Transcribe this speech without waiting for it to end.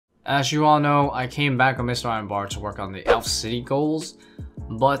As you all know, I came back on Mr. Iron Bar to work on the Elf City goals,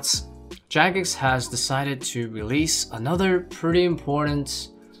 but Jagex has decided to release another pretty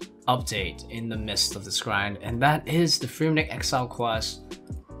important update in the midst of this grind, and that is the Freeminic Exile quest.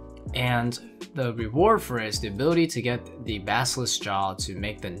 And the reward for it is the ability to get the Basilisk Jaw to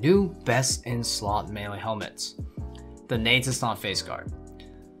make the new best in slot melee helmets. The nades is not face guard.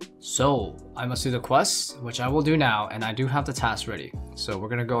 So I must do the quest, which I will do now, and I do have the task ready. So we're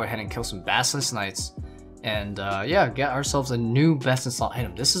gonna go ahead and kill some Basilisk Knights and yeah, get ourselves a new best in slot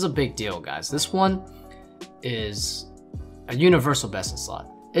item. This is a big deal, guys. This one is a universal best in slot.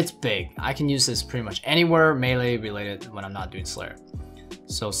 It's big. I can use this pretty much anywhere melee related when I'm not doing Slayer.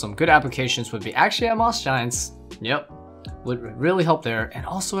 So some good applications would be actually at Moss Giants. Yep, would really help there. And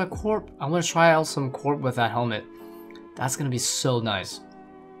also at Corp. I'm gonna try out some Corp with that helmet. That's gonna be so nice.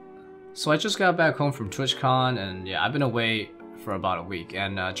 So I just got back home from TwitchCon, and yeah, I've been away for about a week.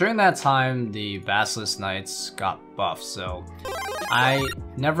 And during that time, the Basilisk Knights got buffed, so I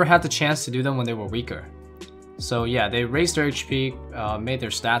never had the chance to do them when they were weaker. So yeah, they raised their HP, made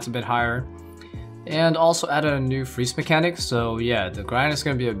their stats a bit higher, and also added a new freeze mechanic. So yeah, the grind is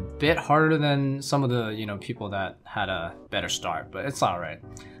going to be a bit harder than some of the people that had a better start, but it's alright.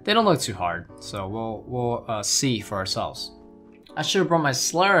 They don't look too hard, so we'll see for ourselves. I should have brought my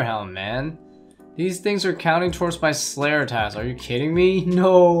Slayer helm, man. These things are counting towards my Slayer task. Are you kidding me?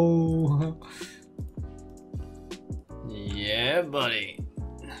 No. Yeah, buddy.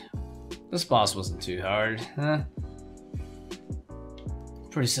 This boss wasn't too hard, huh?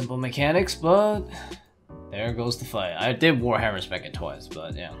 Pretty simple mechanics, but there goes the fight. I did Warhammer spec it twice,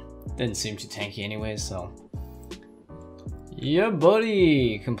 but yeah, didn't seem too tanky anyway, so. Yeah,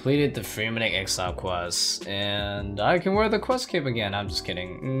 buddy! Completed the Freeminic Exile quest, and I can wear the quest cape again. I'm just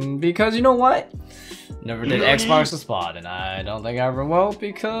kidding, because you know what? Never did Xbox the spot, and I don't think I ever will,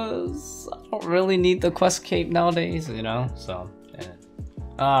 because I don't really need the quest cape nowadays, so.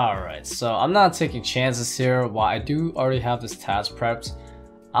 Alright, so I'm not taking chances here. While I do already have this task prepped,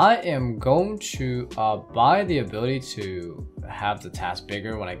 I am going to buy the ability to have the task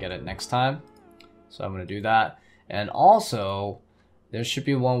bigger when I get it next time. So I'm going to do that. And also, there should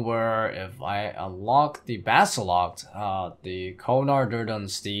be one where if I unlock the Basilisk, the Konar Durdun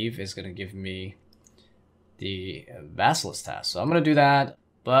Steve is going to give me the Basilisk task. So I'm going to do that.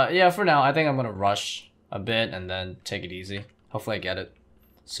 But yeah, for now, I think I'm going to rush a bit and then take it easy. Hopefully I get it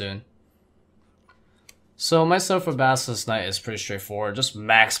soon. So my stuff for Basilisk Knight is pretty straightforward, just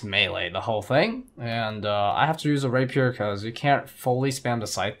max melee the whole thing, and I have to use a rapier because you can't fully spam the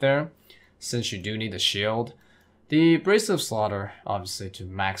scythe there, since you do need the shield. The Bracelet of Slaughter, obviously, to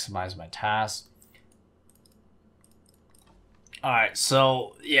maximize my task. Alright,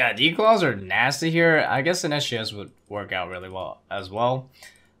 so yeah, the declaws are nasty here. I guess an SGS would work out really well as well.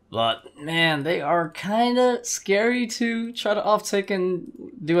 But man, they are kind of scary to try to off-tick and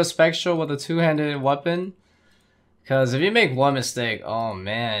do a spectral with a two-handed weapon. Because if you make one mistake, oh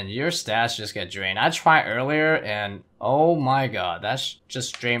man, your stats just get drained. I tried earlier and oh my god, that's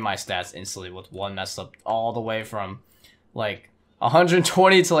just drained my stats instantly with one mess up all the way from like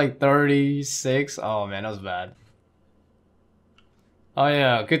 120 to like 36. Oh man, that was bad. Oh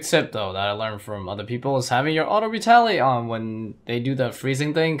yeah, good tip though that I learned from other people is having your auto retaliate on when they do the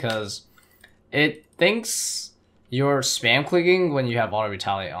freezing thing, because it thinks you're spam clicking when you have auto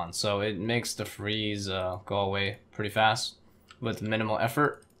retaliate on, so it makes the freeze go away pretty fast with minimal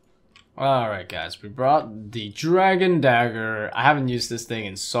effort. Alright guys, we brought the Dragon Dagger. I haven't used this thing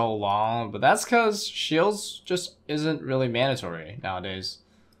in so long, but that's because shields just isn't really mandatory nowadays.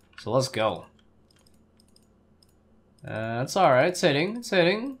 So let's go. It's alright, it's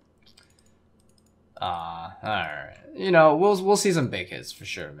hitting. Alright. We'll see some big hits for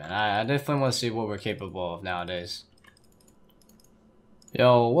sure, man. I definitely want to see what we're capable of nowadays.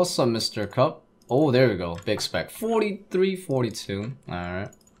 Yo, what's up, Mr. Cup? Oh, there we go. Big spec. 4342.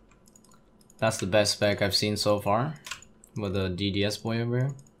 Alright. That's the best spec I've seen so far. With a DDS boy over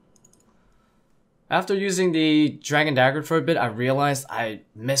here. After using the Dragon Dagger for a bit, I realized I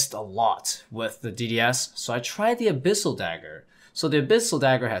missed a lot with the DDS, so I tried the Abyssal Dagger. So the Abyssal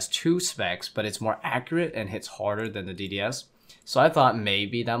Dagger has two specs, but it's more accurate and hits harder than the DDS. So I thought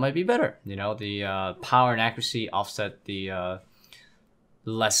maybe that might be better. The power and accuracy offset the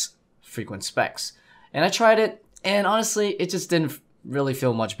less frequent specs. And I tried it, and honestly, it just didn't really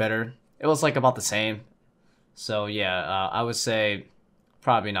feel much better. It was like about the same. So yeah, I would say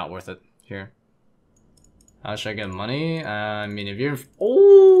probably not worth it here. How should I get money? I mean, if you're...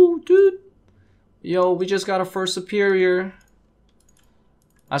 Oh, dude. Yo, we just got a first superior.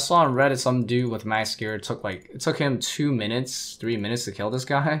 I saw on Reddit some dude with max gear. It took him 2 minutes, 3 minutes to kill this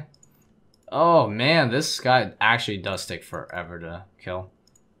guy. Oh man, this guy actually does take forever to kill.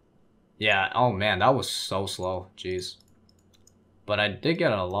 Yeah, oh man, that was so slow. Jeez. But I did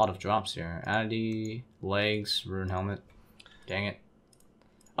get a lot of drops here. Addy, legs, rune helmet. Dang it.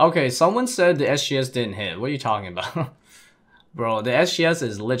 Okay, someone said the SGS didn't hit. What are you talking about? Bro, the SGS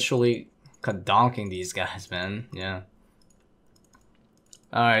is literally donking these guys, man. Yeah.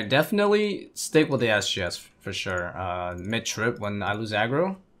 Alright, definitely stick with the SGS for sure. Mid-trip when I lose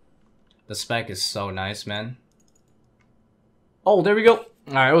aggro. The spec is so nice, man. Oh, there we go.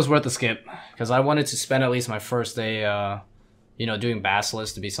 Alright, it was worth the skip. Because I wanted to spend at least my first day, you know, doing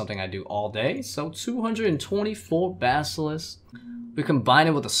Basilisk to be something I do all day. So 224 Basilisk. We combine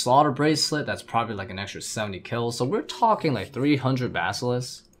it with a Slaughter Bracelet, that's probably like an extra 70 kills. So we're talking like 300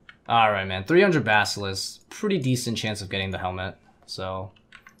 Basilisks. Alright, man, 300 Basilisks. Pretty decent chance of getting the helmet. So,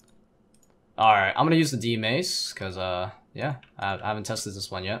 alright, I'm gonna use the D Mace, because, yeah, I haven't tested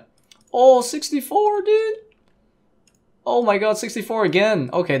this one yet. Oh, 64, dude! Oh my god, 64 again!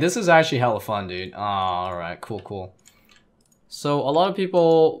 Okay, this is actually hella fun, dude. Alright, cool, cool. So, a lot of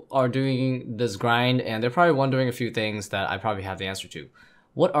people are doing this grind, and they're probably wondering a few things that I probably have the answer to.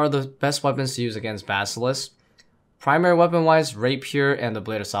 What are the best weapons to use against Basilisk? Primary weapon-wise, Rapier and the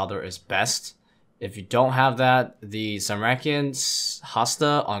Blade of Saldor is best. If you don't have that, the Samrakian's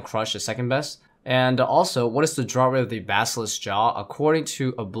Hasta on Crush is second best. And also, what is the draw rate of the Basilisk Jaw? According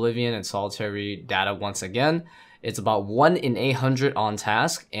to Oblivion and Solitary data once again, it's about 1 in 800 on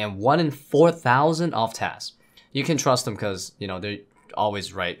task and 1 in 4,000 off task. You can trust them because, you know, they're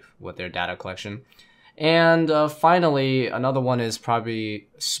always right with their data collection. And finally, another one is probably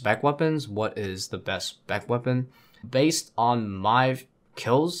spec weapons. What is the best spec weapon? Based on my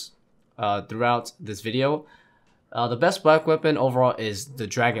kills throughout this video, the best spec weapon overall is the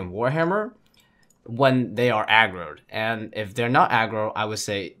Dragon Warhammer when they are aggroed. And if they're not aggro, I would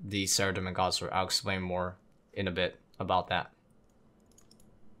say the Seradim and Godsword. I'll explain more in a bit about that.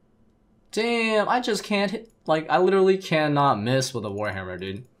 Damn, I just can't hit. Like, I literally cannot miss with a Warhammer,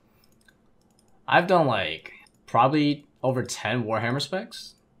 dude. I've done, like, probably over 10 Warhammer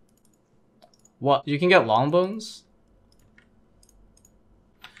specs. What? You can get longbones?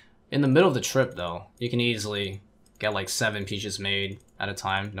 In the middle of the trip, though, you can easily get, like, 7 peaches made at a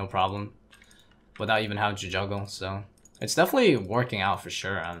time, no problem. Without even having to juggle, so... It's definitely working out for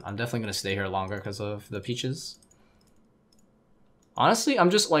sure. I'm definitely going to stay here longer because of the peaches. Honestly,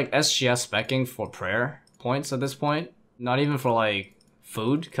 I'm just, like, SGS specking for prayer points at this point. Not even for, like,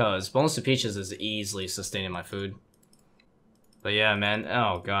 food, because bonus to peaches is easily sustaining my food. But yeah, man,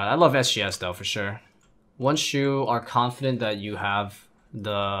 oh god, I love SGS though, for sure. Once you are confident that you have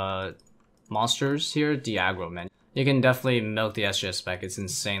the monsters here, de-aggro, man. You can definitely milk the SGS spec, it's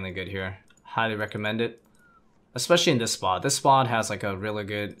insanely good here. Highly recommend it. Especially in this spot. This spot has, like, a really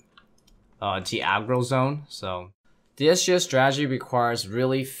good de-aggro zone, so... The SGS strategy requires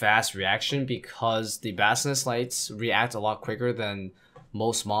really fast reaction because the Basilisk Lights react a lot quicker than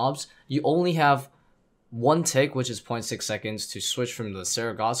most mobs. You only have one tick, which is 0.6 seconds, to switch from the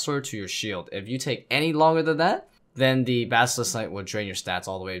Serra Godsword to your shield. If you take any longer than that, then the Basilisk Light will drain your stats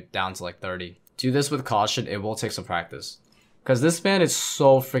all the way down to like 30. Do this with caution, it will take some practice. Because this man is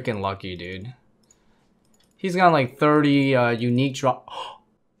so freaking lucky, dude. He's got like 30 unique drop.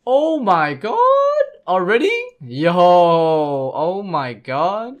 Oh my god! Already? Yo! Oh my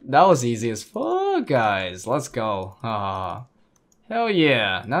god. That was easy as fuck, guys. Let's go. Hell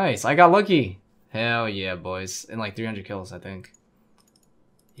yeah. Nice. I got lucky. Hell yeah, boys. In like 300 kills, I think.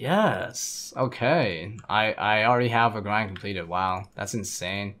 Yes. Okay. I already have a grind completed. Wow. That's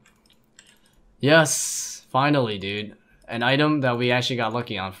insane. Yes. Finally, dude. An item that we actually got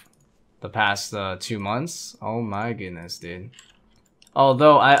lucky on the past 2 months. Oh my goodness, dude.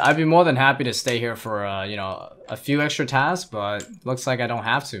 Although, I'd be more than happy to stay here for, you know, a few extra tasks, but looks like I don't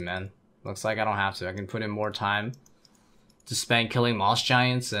have to, man. Looks like I don't have to. I can put in more time to spend killing Moss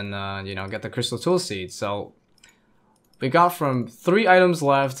Giants and, you know, get the Crystal Tool Seed. So, we got from 3 items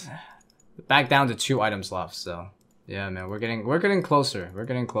left, back down to 2 items left. So, yeah, man, we're getting closer. We're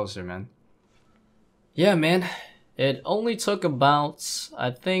getting closer, man. Yeah, man. It only took about,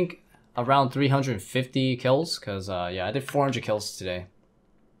 I think, around 350 kills, because, yeah, I did 400 kills today.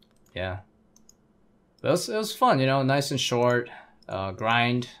 Yeah. But it was fun, you know, nice and short,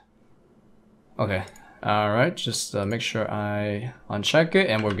 grind. Okay, alright, just make sure I uncheck it,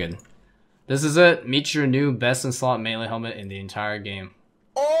 and we're good. This is it, meet your new best in slot melee helmet in the entire game.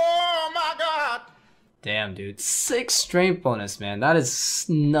 Oh my god! Damn, dude, 6 strength bonus, man, that is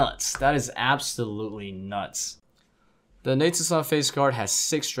nuts. That is absolutely nuts. The Natsusan face guard has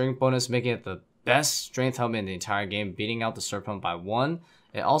 6 strength bonus, making it the best strength helmet in the entire game, beating out the Serpent by 1.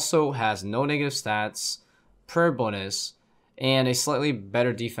 It also has no negative stats, prayer bonus, and a slightly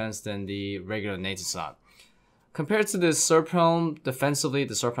better defense than the regular nature slot. Compared to the Serphelm, defensively,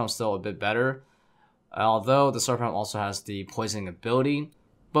 the Serphelm is still a bit better, although the Serphelm also has the poisoning ability.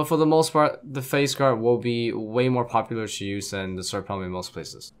 But for the most part, the face guard will be way more popular to use than the Serphelm in most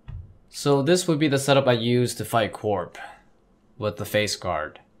places. So this would be the setup I use to fight Corp with the face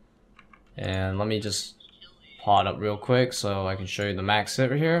guard. And let me just pot up real quick so I can show you the max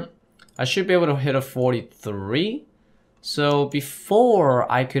hit right here. I should be able to hit a 43. So before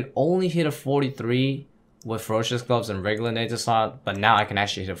I could only hit a 43 with Ferocious Gloves and regular nature slot, but now I can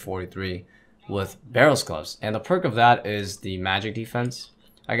actually hit a 43 with Barrels Gloves. And the perk of that is the magic defense.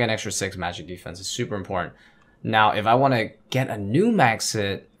 I get an extra 6 magic defense. It's super important. Now, if I want to get a new max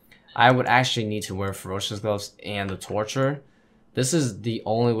hit, I would actually need to wear Ferocious Gloves and the Torture. This is the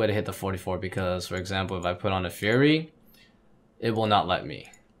only way to hit the 44 because, for example, if I put on a Fury, it will not let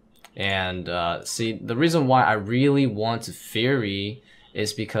me. And see, the reason why I really want to Fury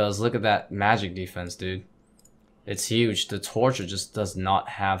is because look at that magic defense, dude. It's huge. The Torture just does not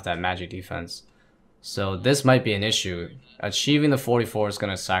have that magic defense. So this might be an issue. Achieving the 44 is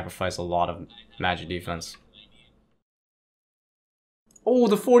going to sacrifice a lot of magic defense. Oh,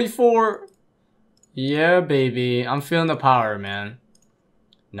 the 44! Yeah, baby. I'm feeling the power, man.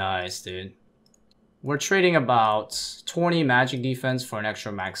 Nice, dude. We're trading about 20 magic defense for an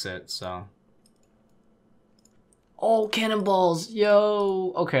extra max hit, so... Oh, cannonballs!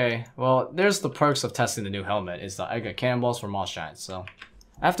 Yo! Okay, well, there's the perks of testing the new helmet, is that I get cannonballs for Moss Giants, so...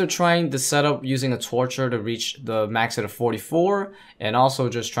 After trying the setup using a Torture to reach the max hit of 44, and also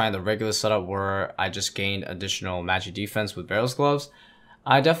just trying the regular setup where I just gained additional magic defense with Barrels Gloves,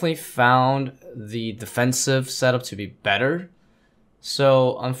 I definitely found the defensive setup to be better.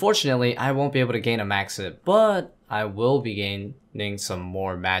 So unfortunately, I won't be able to gain a max hit, but I will be gaining some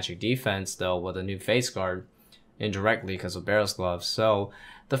more magic defense though with a new face guard indirectly because of Barrels Gloves. So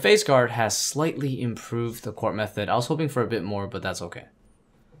the face guard has slightly improved the Corp method. I was hoping for a bit more, but that's okay.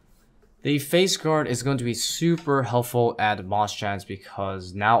 The face guard is going to be super helpful at Moss Giants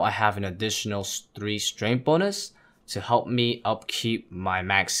because now I have an additional 3 strength bonus to help me upkeep my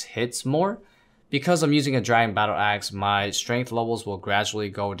max hits more. Because I'm using a Dragon Battle Axe, my strength levels will gradually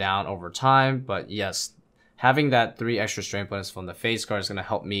go down over time. But yes, having that 3 extra strength bonus from the face guard is going to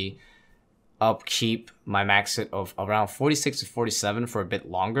help me upkeep my max hit of around 46 to 47 for a bit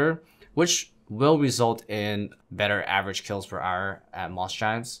longer, which will result in better average kills per hour at Moss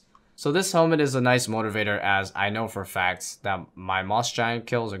Giants. So this helmet is a nice motivator as I know for a fact that my Moss Giant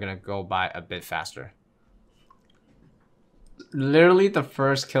kills are going to go by a bit faster. Literally the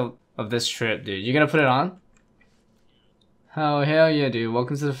first kill of this trip, dude. You gonna put it on? Oh, hell yeah, dude.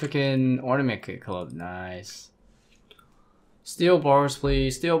 Welcome to the freaking Ornament Kit Club. Nice. Steel bars,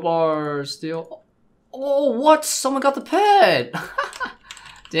 please. Steel bars. Steel... Oh, what? Someone got the pet!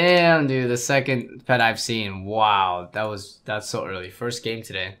 Damn, dude. The second pet I've seen. Wow. That's so early. First game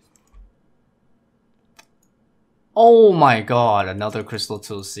today. Oh my god. Another Crystal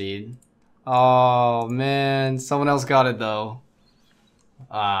Tool Seed. Oh, man. Someone else got it, though.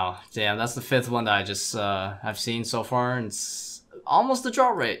 Wow, damn, that's the 5th one that I just have seen so far, and it's almost the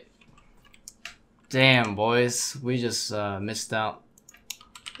drop rate. Damn, boys, we just missed out.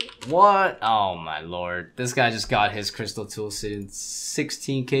 What? Oh my lord, this guy just got his Crystal Tool Seed in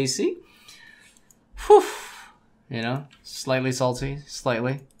 16 KC. Whew, you know, slightly salty,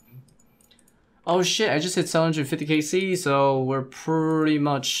 slightly. Oh shit, I just hit 750 KC, so we're pretty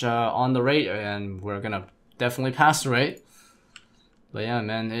much on the rate, and we're gonna definitely pass the rate. But yeah,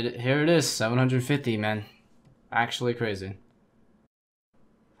 man, here it is, 750, man. Actually crazy.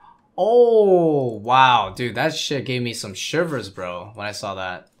 Oh, wow, dude, that shit gave me some shivers, bro, when I saw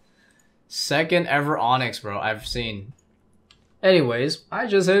that. Second ever Onyx, bro, I've seen. Anyways, I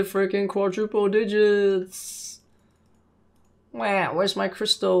just hit freaking quadruple digits. Wow, where's my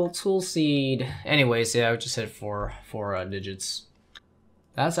Crystal Tool Seed? Anyways, yeah, I just hit four digits.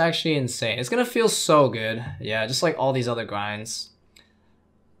 That's actually insane. It's gonna feel so good. Yeah, just like all these other grinds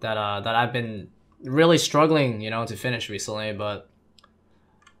that I've been really struggling, you know, to finish recently, but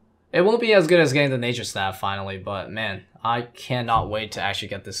it won't be as good as getting the nature staff finally, but man, I cannot wait to actually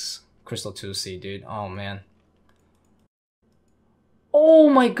get this Crystal Tool Seed, dude. Oh man. Oh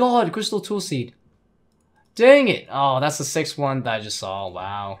my god, Crystal Tool Seed. Dang it. Oh, that's the 6th one that I just saw.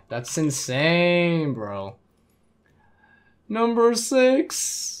 Wow. That's insane, bro. Number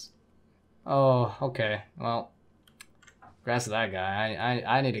 6. Oh, okay. Well, congrats to that guy.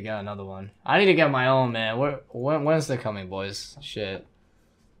 I need to get another one. I need to get my own, man. When's they coming, boys? Shit.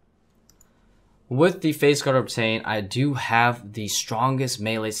 With the face guard obtained, I do have the strongest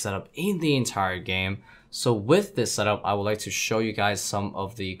melee setup in the entire game. So with this setup, I would like to show you guys some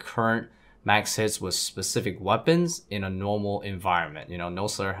of the current max hits with specific weapons in a normal environment. You know, no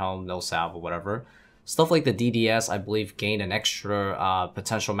Slayer Helm, no salve or whatever. Stuff like the DDS, I believe, gained an extra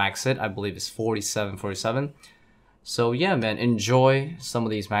potential max hit. I believe it's 47. So yeah, man, enjoy some of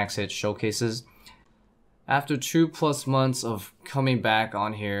these max hit showcases. After 2+ months of coming back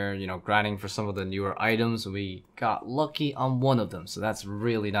on here, you know, grinding for some of the newer items, we got lucky on one of them. So that's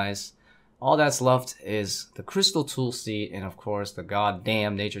really nice. All that's left is the Crystal Tool Seat and of course the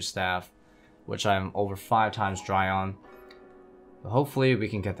goddamn Nature Staff, which I'm over 5 times dry on. But hopefully we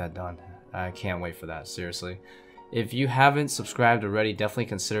can get that done. I can't wait for that, seriously. If you haven't subscribed already, definitely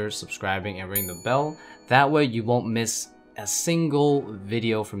consider subscribing and ring the bell. That way you won't miss a single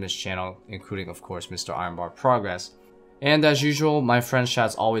video from this channel, including of course Mr. Ironbar Progress. And as usual, my friend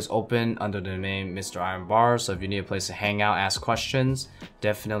chat's always open under the name Mr. Ironbar, so if you need a place to hang out, ask questions,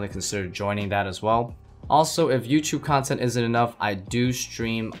 definitely consider joining that as well. Also, if YouTube content isn't enough, I do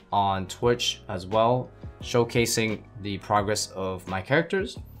stream on Twitch as well, showcasing the progress of my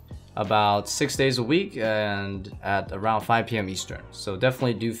characters about 6 days a week and at around 5 p.m. Eastern. So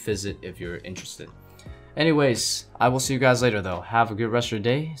definitely do visit if you're interested. Anyways, I will see you guys later though. Have a good rest of your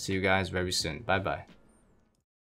day. See you guys very soon. Bye bye.